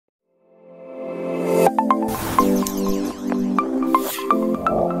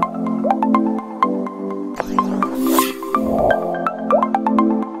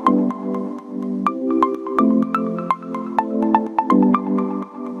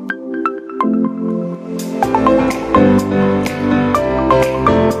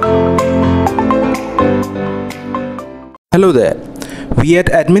Hello there. We at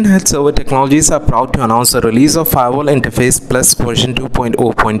Admin Health Server Technologies are proud to announce the release of Firewall Interface Plesk version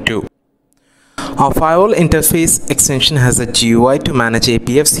 2.0.2. Our Firewall Interface extension has a GUI to manage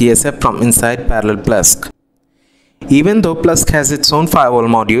APF CSF from inside Parallels Plesk. Even though Plesk has its own firewall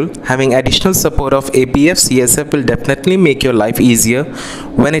module, having additional support of APF CSF will definitely make your life easier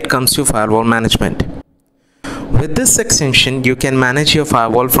when it comes to firewall management. With this extension, you can manage your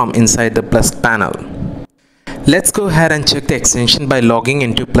firewall from inside the Plesk panel. Let's go ahead and check the extension by logging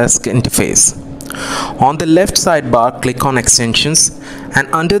into Plesk Interface. On the left sidebar, click on Extensions, and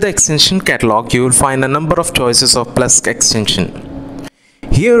under the extension catalog, you will find a number of choices of Plesk extension.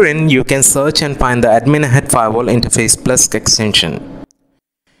 Herein, you can search and find the Admin Head Firewall Interface Plesk extension.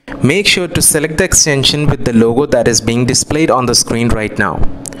 Make sure to select the extension with the logo that is being displayed on the screen right now.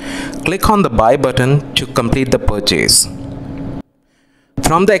 Click on the Buy button to complete the purchase.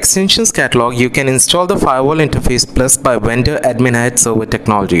 From the extensions catalog, you can install the Firewall Interface Plesk by vendor Admin Head Server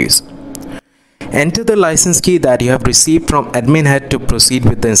Technologies. Enter the license key that you have received from Admin Head to proceed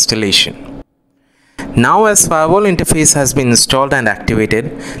with the installation. Now, as Firewall Interface has been installed and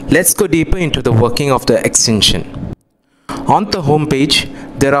activated, let's go deeper into the working of the extension. On the home page,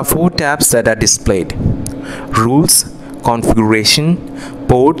 there are 4 tabs that are displayed: Rules, Configuration,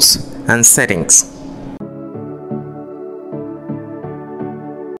 Ports, and Settings.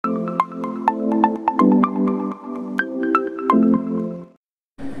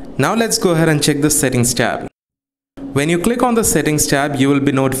 Now let's go ahead and check the Settings tab. When you click on the Settings tab, you will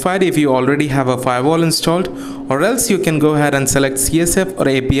be notified if you already have a firewall installed, or else you can go ahead and select CSF or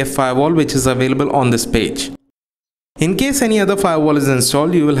APF firewall, which is available on this page. In case any other firewall is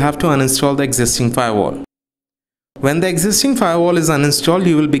installed, you will have to uninstall the existing firewall. When the existing firewall is uninstalled,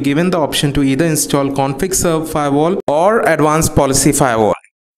 you will be given the option to either install Config Serve Firewall or Advanced Policy Firewall.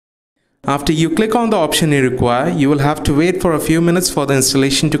 After you click on the option you require, you will have to wait for a few minutes for the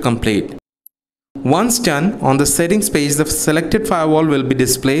installation to complete. Once done, on the settings page, the selected firewall will be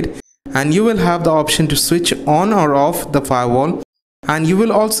displayed, and you will have the option to switch on or off the firewall, and you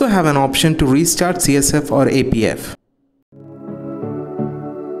will also have an option to restart CSF or APF.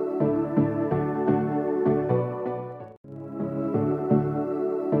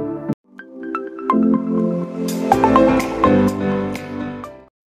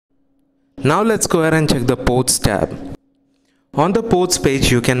 Now let's go ahead and check the Ports tab. On the Ports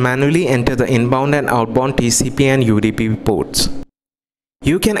page, you can manually enter the inbound and outbound TCP and UDP ports.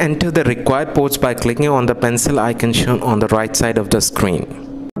 You can enter the required ports by clicking on the pencil icon shown on the right side of the screen.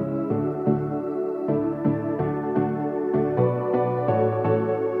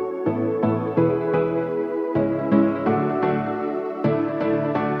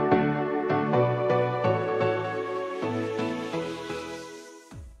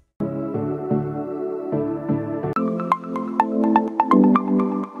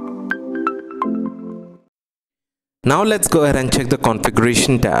 Now let's go ahead and check the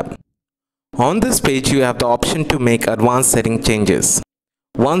Configuration tab. On this page, you have the option to make advanced setting changes.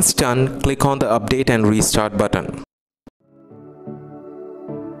 Once done, click on the Update and Restart button.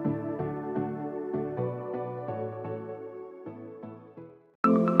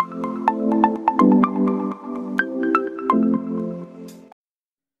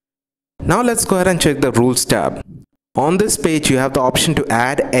 Now let's go ahead and check the Rules tab. On this page, you have the option to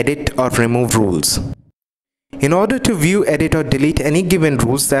add, edit, or remove rules. In order to view, edit, or delete any given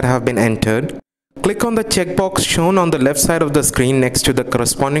rules that have been entered, click on the checkbox shown on the left side of the screen next to the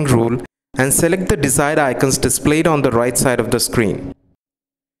corresponding rule and select the desired icons displayed on the right side of the screen.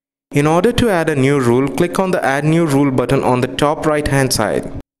 In order to add a new rule, click on the Add New Rule button on the top right hand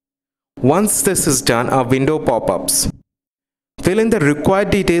side. Once this is done, a window pop-ups. Fill in the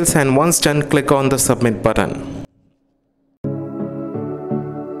required details, and once done, click on the Submit button.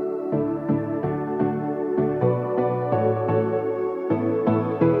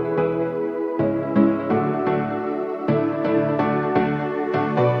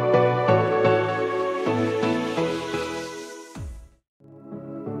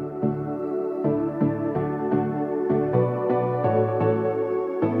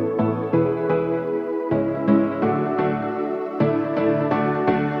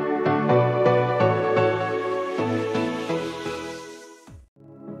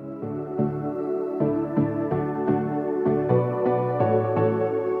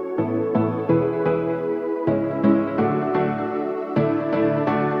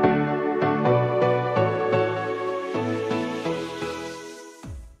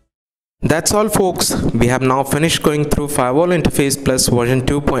 That's all, folks. We have now finished going through Firewall Interface Plesk version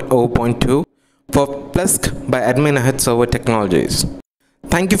 2.0.2 for Plesk by Admin Head Server Technologies.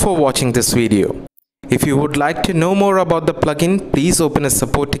 Thank you for watching this video. If you would like to know more about the plugin, please open a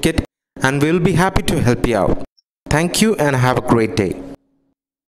support ticket and we'll be happy to help you out. Thank you and have a great day.